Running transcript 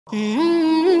আসসালামু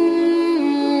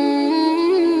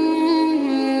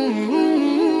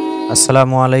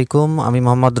আলাইকুম, আমি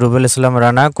মোহাম্মদ রুবেল ইসলাম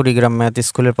রানা কুড়িগ্রাম ম্যাথ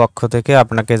স্কুলের পক্ষ থেকে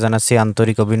আপনাকে জানাচ্ছি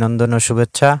আন্তরিক অভিনন্দন ও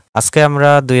শুভেচ্ছা। আজকে আমরা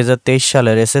 2023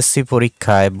 সালের এসএসসি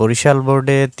পরীক্ষায় বরিশাল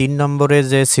বোর্ডে 3 নম্বরে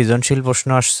যে সৃজনশীল প্রশ্ন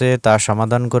আসছে তা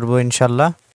সমাধান করব ইনশাল্লাহ।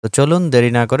 তো চলুন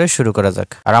দেরি না করে শুরু করা যাক।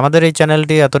 আর আমাদের এই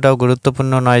চ্যানেলটি এতটাও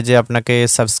গুরুত্বপূর্ণ নয় যে আপনাকে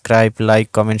সাবস্ক্রাইব, লাইক,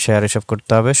 কমেন্ট, শেয়ার এসব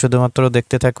করতে হবে। শুধুমাত্র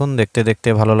দেখতে থাকুন, দেখতে দেখতে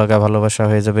ভালো লাগা ভালোবাসা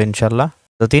হয়ে যাবে ইনশাল্লাহ।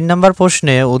 তো 3 নম্বর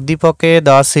প্রশ্নে উদ্দীপকে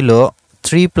দেওয়া ছিল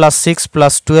 3 + 6 +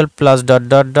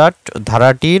 12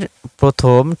 ধারাটির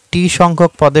প্রথম টি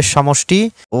সংখ্যক পদের সমষ্টি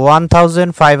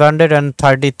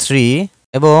 1533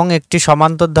 এবং একটি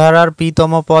সমান্তর ধারার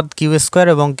p-তম পদ q²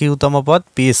 এবং q-তম পদ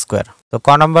p²। তো ক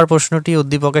নম্বর প্রশ্নটি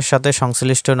উদ্দীপকের সাথে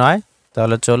সংশ্লিষ্ট নয়,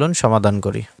 তাহলে চলুন সমাধান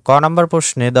করি। ক নম্বর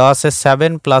প্রশ্নে দেওয়া আছে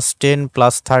 7 + 10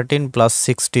 + 13 +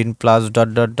 16 +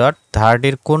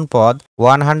 ধারাটির কোন পদ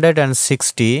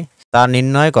 160 তা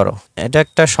নির্ণয় করো। এটা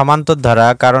একটা সমান্তর ধারা,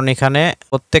 কারণ এখানে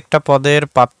প্রত্যেকটা পদের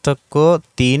পার্থক্য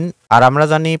 3, আর আমরা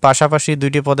জানি পাশাপাশি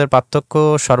দুইটি পদের পার্থক্য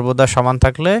সর্বদা সমান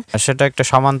থাকলে সেটা একটা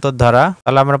সমান্তর ধারা।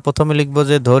 তাহলে আমরা প্রথমে লিখব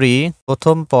যে ধরি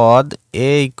প্রথম পদ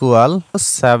a =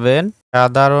 7,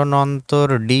 সাধারণ অন্তর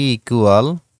d =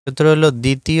 সূত্র হলো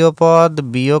দ্বিতীয় পদ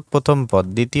বিয়োগ প্রথম পদ।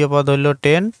 দ্বিতীয় পদ হলো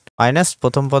 10 মাইনাস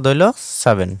প্রথম পদ হলো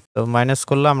 7, তো মাইনাস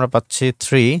করলে আমরা পাচ্ছি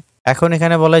 3। এখন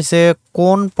এখানে বলাইছে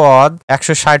কোন পদ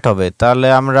 160 হবে, তাহলে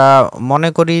আমরা মনে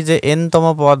করি যে n-তম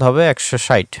পদ হবে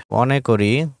 160। মনে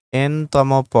করি n-তম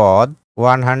পদ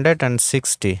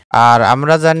 160, আর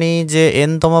আমরা জানি যে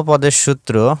n-তম পদের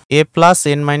সূত্র a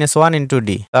 + n-1 * d।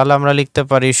 তাহলে আমরা লিখতে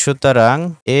পারি সুতরাং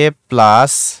a +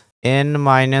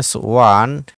 n-1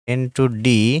 * d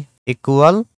 =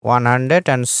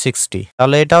 160।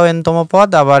 তাহলে এটাও n-তম পদ,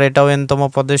 আবার এটাও n-তম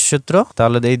পদের সূত্র,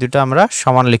 তাহলে এই দুটো আমরা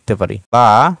সমান লিখতে পারি। বা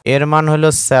এর মান হলো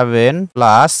 7 +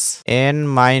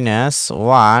 n-1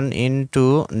 *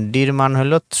 d এর মান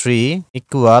হলো 3 =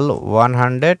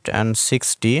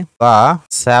 160, বা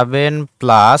 7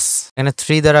 প্লাস এখানে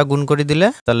 3 দ্বারা গুণ করে দিলে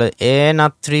তাহলে n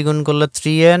আর 3 গুণ করলে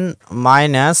 3n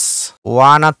মাইনাস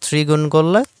 1 আর 3 গুণ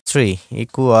করলে 3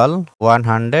 =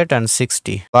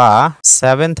 160, বা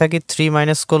 7 থেকে 3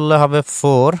 মাইনাস করলে হবে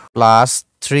 4 প্লাস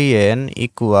 3n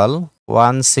 =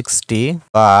 160,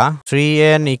 বা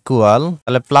 3n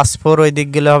তাহলে +4 ওই দিক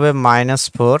গেলে হবে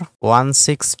 -4,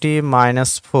 160 -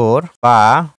 4, বা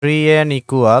 3n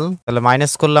তাহলে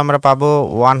মাইনাস করলে আমরা পাবো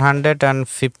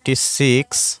 156।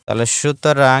 তাহলে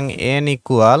সুতরাং n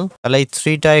তাহলে এই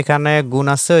 3টা এখানে গুণ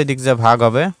আছে, ওই দিক যে ভাগ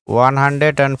হবে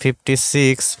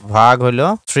 156 ভাগ হলো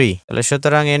 3। তাহলে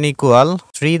সুতরাং n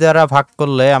 3 দ্বারা ভাগ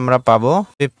করলে আমরা পাবো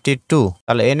 52।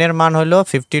 তাহলে n এর মান হলো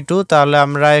 52। তাহলে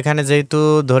আমরা এখানে যেহেতু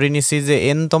ধরে নিছি যে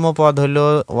n-তম পদ হলো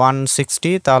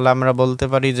 160, তাহলে আমরা বলতে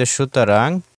পারি যে সুতরাং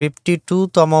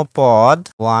 52তম পদ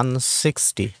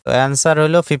 160। তো অ্যান্সার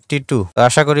হলো 52। তো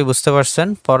আশা করি বুঝতে পারছেন।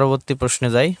 পরবর্তী প্রশ্নে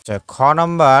যাই। খ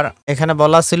নম্বর এখানে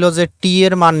বলা ছিল যে টি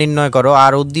এর মান নির্ণয় করো,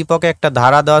 আর উদ্দীপকে একটা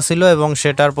ধারা দেওয়া ছিল এবং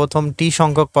সেটার প্রথম টি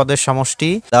সংখ্যক পদের সমষ্টি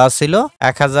দেওয়া ছিল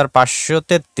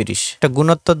 1533। এটা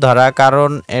গুণোত্তর ধারা,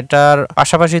 কারণ এটার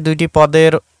পাশাপাশি দুইটি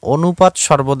পদের অনুপাত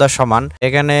সর্বদা সমান।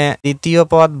 এখানে দ্বিতীয়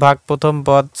পদ ভাগ প্রথম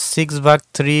পদ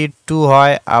 6/3 2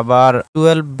 হয়, আবার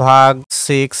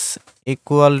 12/6 =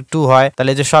 2 হয়।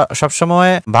 তাহলে যে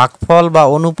সবসময় ভাগফল বা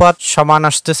অনুপাত সমান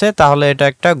আসতেছে, তাহলে এটা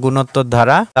একটা গুণোত্তর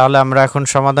ধারা। তাহলে আমরা এখন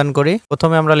সমাধান করি।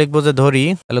 প্রথমে আমরা লিখবো যে ধরি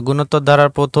তাহলে গুণোত্তর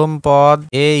ধারার প্রথম পদ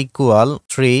a =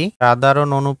 3, সাধারণ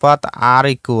অনুপাত r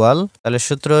তাহলে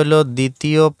সূত্র হলো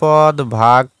দ্বিতীয় পদ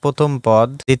ভাগ প্রথম পদ।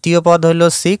 দ্বিতীয় পদ হলো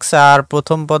 6 আর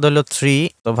প্রথম পদ হলো 3,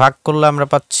 তো ভাগ করলে আমরা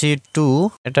পাচ্ছি 2।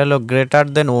 এটা হলো >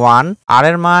 1। r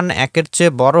এর মান 1 এর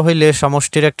চেয়ে বড় হইলে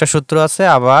সমষ্টির একটা সূত্র আছে,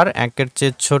 আবার 1 এর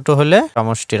চেয়ে ছোট হলে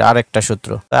সমষ্টির আরেকটা সূত্র।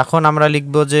 তো এখন আমরা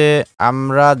লিখব যে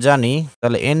আমরা জানি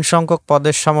তাহলে n সংখ্যক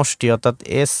পদের সমষ্টি অর্থাৎ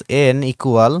Sn =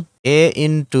 a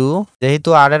ইন্টু, যেহেতু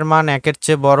r এর মান 1 এর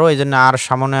চেয়ে বড় এই জন্য r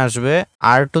সামনে আসবে,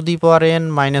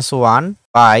 r⁻n-1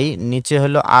 বাই নিচে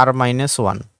হলো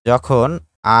r-1 যখন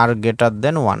r >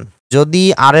 1। যদি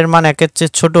r এর মান 1 এর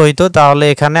চেয়ে ছোট হইতো তাহলে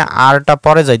এখানে r টা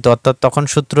পরে যাইতো, অর্থাৎ তখন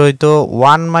সূত্র হইতো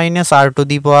 1 -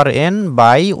 r⁻n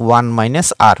বাই 1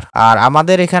 - r। আর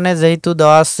আমাদের এখানে যেহেতু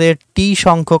দেওয়া আছে টি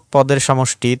সংখ্যক পদের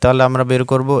সমষ্টি, তাহলে আমরা বের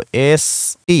করব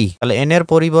st। তাহলে n এর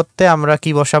পরিবর্তে আমরা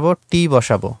কি বসাবো, t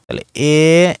বসাবো। তাহলে a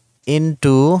 *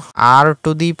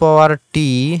 r⁻t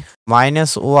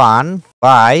 -1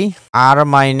 বাই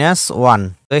r-1।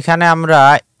 তো এখানে আমরা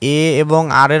a এবং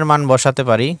r এর মান বসাতে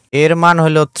পারি। এর মান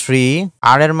হলো 3,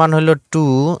 r এর মান হলো 2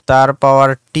 তার পাওয়ার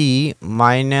t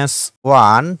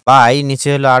 -1 বাই নিচে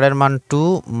হলো r এর মান 2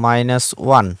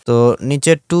 -1। তো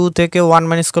নিচের 2 থেকে 1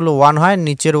 মাইনাস করলে 1 হয়,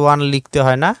 নিচের 1 লিখতে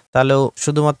হয় না, তাহলে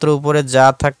শুধুমাত্র উপরে যা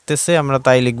থাকতেছে আমরা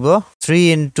তাই লিখব। 3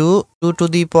 into 2 to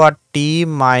the power t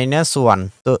 -1।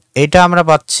 তো এটা আমরা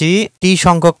পাচ্ছি t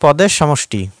সংখ্যক পদের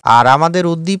সমষ্টি। আর আমাদের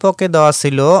উদ্দীপকে দেওয়া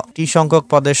ছিল t সংখ্যক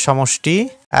পদের সমষ্টি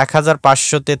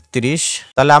 1533।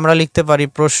 তাহলে আমরা লিখতে পারি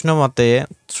প্রশ্ন মতে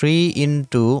 3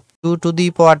 into 2 to the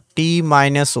power t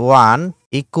 -1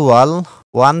 equal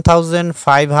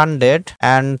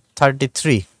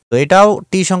 1533। তো এটাও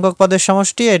টি সংখ্যক পদের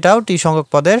সমষ্টি, এটাও টি সংখ্যক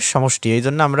পদের সমষ্টি, এই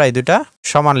জন্য আমরা এই দুটা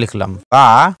সমান লিখলাম। বা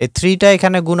এই 3টা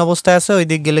এখানে গুণ অবস্থায় আছে, ওই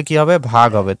দিক গেলে কি হবে, ভাগ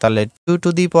হবে। তাহলে 2 to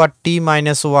the power t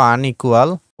 -1 equal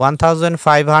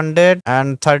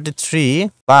 1533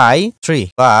 by 3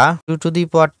 বা 2 to the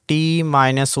power t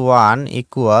 -1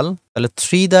 equal, তাহলে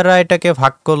 3 দ্বারা এটাকে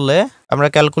ভাগ করলে, আমরা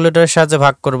ক্যালকুলেটরের সাহায্যে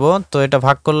ভাগ করব, তো এটা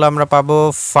ভাগ করলে আমরা পাবো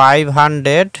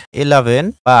 511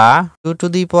 বা 2 to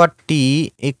the power t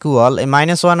equal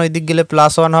 -1 ওই দিক গেলে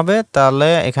 +1 হবে, তাহলে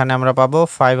এখানে আমরা পাবো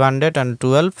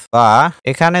 512 বা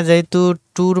এখানে যেহেতু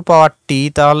 2 পাওয়ার t,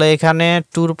 তাহলে এখানে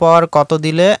 2 পাওয়ার কত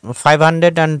দিলে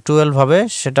 512 হবে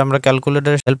সেটা আমরা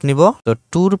ক্যালকুলেটরের হেল্প নিব। তো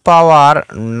 2 পাওয়ার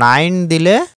 9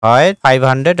 দিলে হয়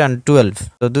 512।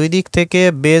 তো দুই দিক থেকে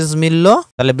বেজ মিলল,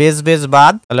 তাহলে বেজ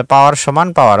বাদ, তাহলে পাওয়ার সমান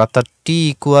পাওয়ার, অর্থাৎ t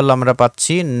ইকুয়াল আমরা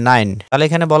পাচ্ছি 9। তাহলে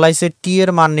এখানে বলা হয়েছে t এর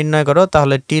মান নির্ণয় করো,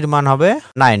 তাহলে t এর মান হবে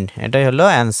 9। এটাই হলো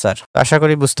অ্যান্সার। আশা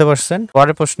করি বুঝতে পারছেন।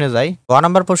 পরের প্রশ্নে যাই। 1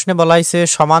 নম্বর প্রশ্নে বলা হয়েছে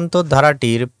সমান্তর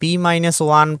ধারাটির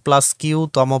p-1 প্লাস q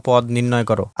তম পদ নির্ণয়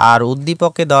করো। আর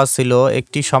উদ্দীপকে দেওয়া ছিল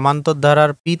একটি সমান্তর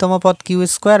ধারার p তম পদ q²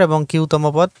 এবং q তম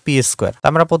পদ p²।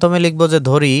 আমরা প্রথমে লিখবো যে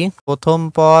ধরি প্রথম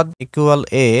পদ ইকুয়াল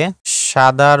a,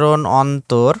 সাধারণ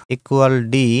অন্তর ইকুয়াল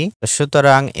d,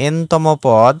 সুতরাং n তম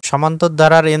পদ, সমান্তর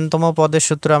ধারার n তম পদের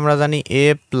সূত্র আমরা জানি a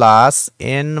plus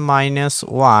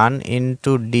n-1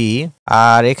 into d।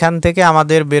 আর এখান থেকে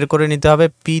আমাদের বের করে নিতে হবে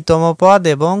p তম পদ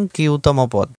এবং q তম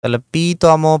পদ। তাহলে p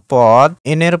তম পদ,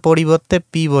 n এর পরিবর্তে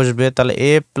p বসবে, তাহলে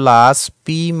a plus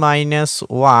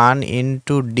p-1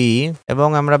 into d, এবং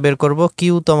আমরা বের করব q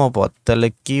তম পদ, তাহলে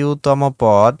q তম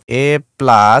পদ a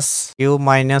plus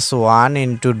q-1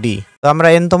 into d। তো আমরা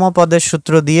n তম পদের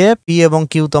সূত্র দিয়ে p এবং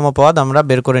q তম পদ আমরা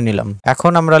বের করে নিলাম।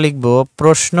 এখন আমরা লিখব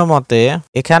প্রশ্ন মতে,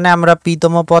 এখানে আমরা p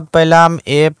তম পদ পাইলাম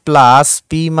a plus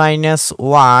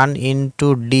p-1 into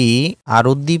d, আর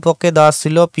উদ্দীপকে দেওয়া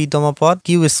ছিল p তম পদ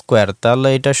q²। তাহলে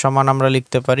এটা সমান আমরা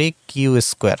লিখতে পারি q²।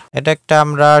 এটা একটা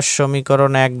আমরা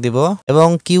সমীকরণ 1 দিব, এবং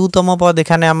q তম পদ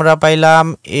এখানে আমরা পাইলাম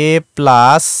a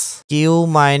plus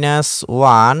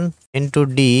q-1 into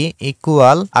d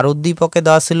equal, আর উদ্দীপকে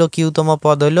দেওয়া ছিল q তম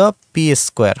পদ হইলো p²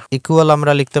 ইকুয়াল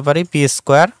আমরা লিখতে পারি p²।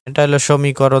 এটা হলো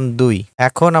সমীকরণ 2।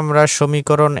 এখন আমরা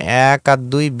সমীকরণ 1 আর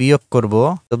 2 বিয়োগ করব।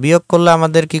 তো বিয়োগ করলে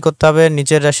আমাদের কি করতে হবে,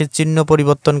 নিচের রাশির চিহ্ন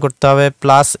পরিবর্তন করতে হবে।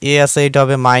 প্লাস a আছে, এটা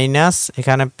হবে মাইনাস,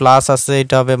 এখানে প্লাস আছে,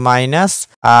 এটা হবে মাইনাস,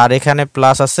 আর এখানে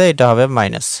প্লাস আছে, এটা হবে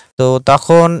মাইনাস। তো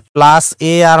তখন plus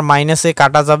a R minus a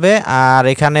কাটা যাবে, আর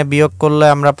এখানে বিয়োগ করলে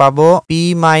আমরা পাবো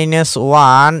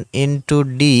p-1 ইন্টু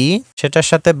d, সেটার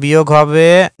সাথে বিয়োগ হবে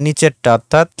নিচেরটা,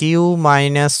 অর্থাৎ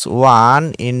q-1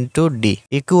 ইন্টু d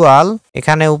ইকুয়াল,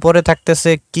 এখানে উপরে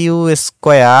থাকতেছে q²,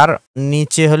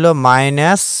 নিচে হলো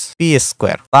মাইনাস p²।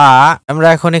 বা আমরা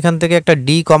এখন এখান থেকে একটা d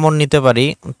কমন নিতে পারি,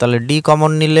 তাহলে d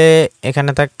কমন নিলে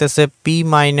এখানে থাকতেছে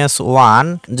p-1,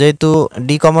 যেহেতু d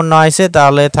কমন নেওয়া হয়েছে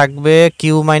তাহলে থাকবে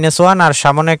q-1, আর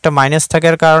সামনে একটা মাইনাস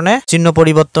থাকার কারণে চিহ্ন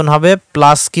পরিবর্তন হবে,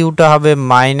 প্লাস কিউটা হবে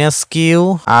মাইনাস কিউ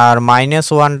আর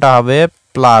 -1টা হবে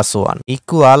 +1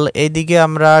 ইকুয়াল, এইদিকে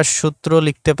আমরা সূত্র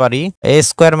লিখতে পারি a²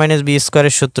 - b² এর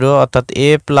সূত্র, অর্থাৎ a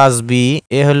প্লাস b,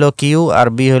 a হলো q আর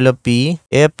b হলো p,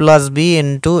 a plus b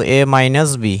into a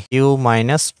minus b, q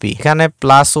minus p। এখানে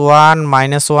 +1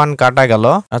 -1 কাটা গেল।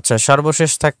 আচ্ছা,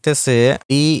 সর্বশেষ থাকতেছে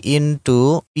p into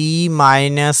p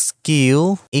minus q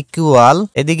equal,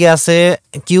 এদিকে আছে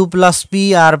q প্লাস p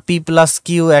আর p প্লাস q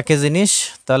একই জিনিস,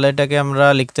 তাহলে এটাকে আমরা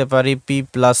লিখতে পারি p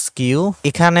প্লাস q।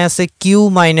 এখানে আছে q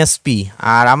মাইনাস p,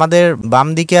 আর আমাদের বাম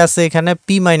দিকে আছে এখানে p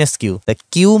minus q।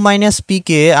 q minus p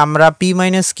কে আমরা p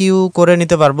মাইনাস q করে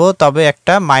নিতে পারবো, তবে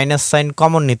একটা মাইনাস সাইন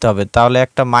কমন নিতে হবে। তাহলে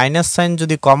একটা মাইনাস সাইন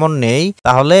যদি কমন নেই,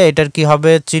 তাহলে এটার কি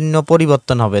হবে, চিহ্ন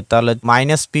পরিবর্তন হবে, তাহলে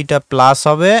মাইনাস pটা প্লাস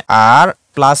হবে আর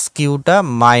প্লাস কিউটা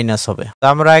মাইনাস হবে। তো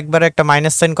আমরা একবার একটা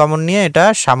মাইনাস সাইন কমন নিয়ে এটা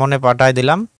সামনে পাঠায়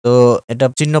দিলাম। তো এটা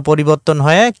চিহ্ন পরিবর্তন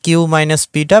হয়ে কিউ মাইনাস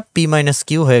পিটা পি মাইনাস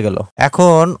কিউ হয়ে গেল।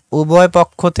 এখন উভয়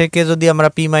পক্ষ থেকে যদি আমরা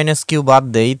পি মাইনাস কিউ বাদ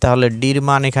দেই তাহলে ডির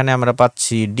মান এখানে আমরা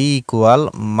পাচ্ছি ডি ইকুয়াল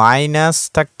মাইনাস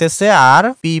থাকতেছে আর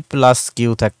পি প্লাস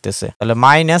কিউ থাকতেছে, তাহলে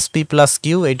মাইনাস পি প্লাস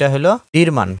কিউ এটা হলো ডির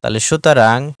মান। তাহলে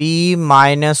সুতরাং পি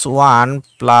মাইনাস 1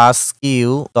 প্লাস কিউ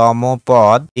তম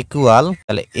পদ ইকুয়াল,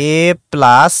 তাহলে এ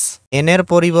প্লাস এন এর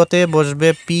পরিবর্তে বসবে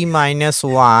পি মাইনাস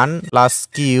 1 প্লাস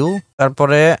কিউ,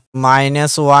 তারপরে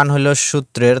মাইনাস 1 হলো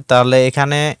সূত্রের, তাহলে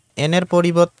এখানে এন এর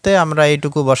পরিবর্তে আমরা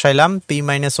এইটুকু বসাইলাম পি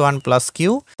মাইনাস 1 প্লাস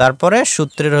কিউ, তারপরে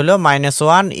সূত্রের হলো মাইনাস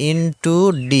 1 ইন্টু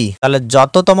ডি। তাহলে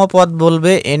যততম পদ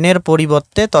বলবে এন এর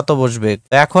পরিবর্তে তত বসবে।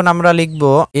 এখন আমরা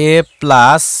লিখবো এ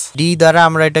প্লাস ডি দ্বারা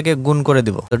আমরা এটাকে গুণ করে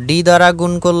দিব। তো ডি দ্বারা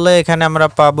গুণ করলে এখানে আমরা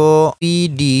পাবো পি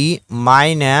ডি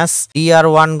মাইনাস ডি আর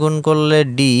 1 গুণ করলে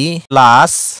D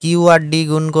plus Q R D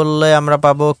গুণ করলে আমরা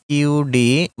পাবো কিউ ডি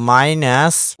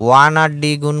মাইনাস 1 আর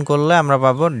ডি গুণ করলে আমরা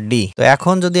পাবো ডি। তো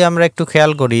এখন যদি আমরা একটু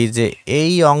খেয়াল করি যে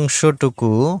এই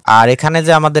অংশটুকু আর এখানে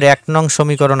যে আমাদের 1 নং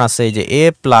সমীকরণ আছে এই যে এ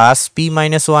plus P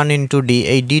minus 1 into D,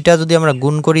 এই ডিটা যদি আমরা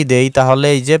গুণ করি দেই তাহলে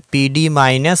এই যে পি ডি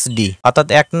মাইনাস ডি, অর্থাৎ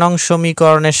 1 নং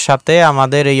সমীকরণের সাথে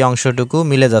আমাদের এই অংশটুকু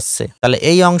মিলে যাচ্ছে। তাহলে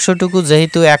এই অংশটুকু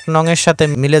যেহেতু 1 নং এর সাথে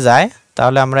মিলে যায়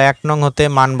তাহলে আমরা 1 নং হতে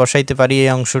মান বসাইতে পারি এই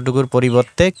অংশটুকুর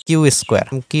পরিবর্তে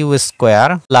কিউ স্কোয়ার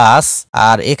প্লাস,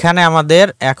 আর এখানে আমাদের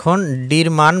এখন ডির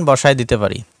মান বসাই দিতে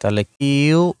পারি। তাহলে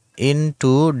কিউ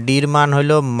ইন্টু ডির মান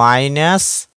হলো মাইনাস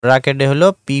ব্র্যাকেটে হলো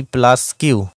পি প্লাস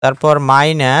কিউ, তারপর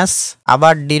মাইনাস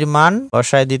আবার ডির মান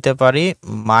বসাই দিতে পারি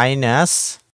মাইনাস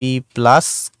পি প্লাস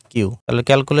কিউ। তাহলে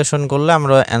ক্যালকুলেশন করলে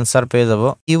আমরা অ্যান্সার পেয়ে যাব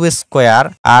কিউ স্কোয়ার,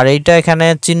 আর এইটা এখানে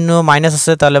চিহ্ন মাইনাস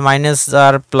আছে তাহলে মাইনাস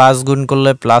আর প্লাস গুণ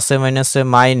করলে প্লাসে মাইনাসে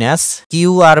মাইনাস,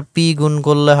 কিউ আর পি গুণ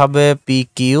করলে হবে পি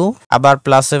কিউ, আবার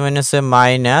প্লাসে মাইনাসে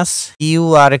মাইনাস, কিউ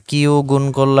আর কিউ গুণ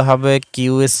করলে হবে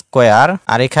কিউ স্কোয়ার,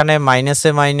 আর এখানে মাইনাসে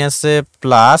মাইনাসে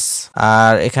প্লাস,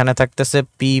 আর এখানে থাকতেছে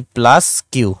পি প্লাস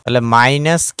কিউ। তাহলে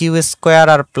মাইনাস কিউ স্কোয়ার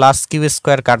আর প্লাস কিউ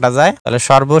স্কোয়ার কাটা যায়, তাহলে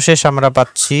সর্বশেষ আমরা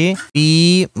পাচ্ছি P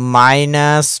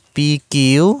minus P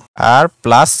Q R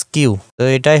plus Q. তো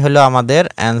এটাই হলো আমাদের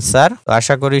অ্যান্সার।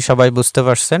 আশা করি সবাই বুঝতে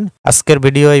পারছেন। আজকের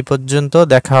ভিডিও এই পর্যন্ত,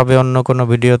 দেখা হবে অন্য কোনো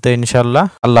ভিডিওতে ইনশাল্লাহ।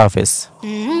 আল্লাহ হাফেজ।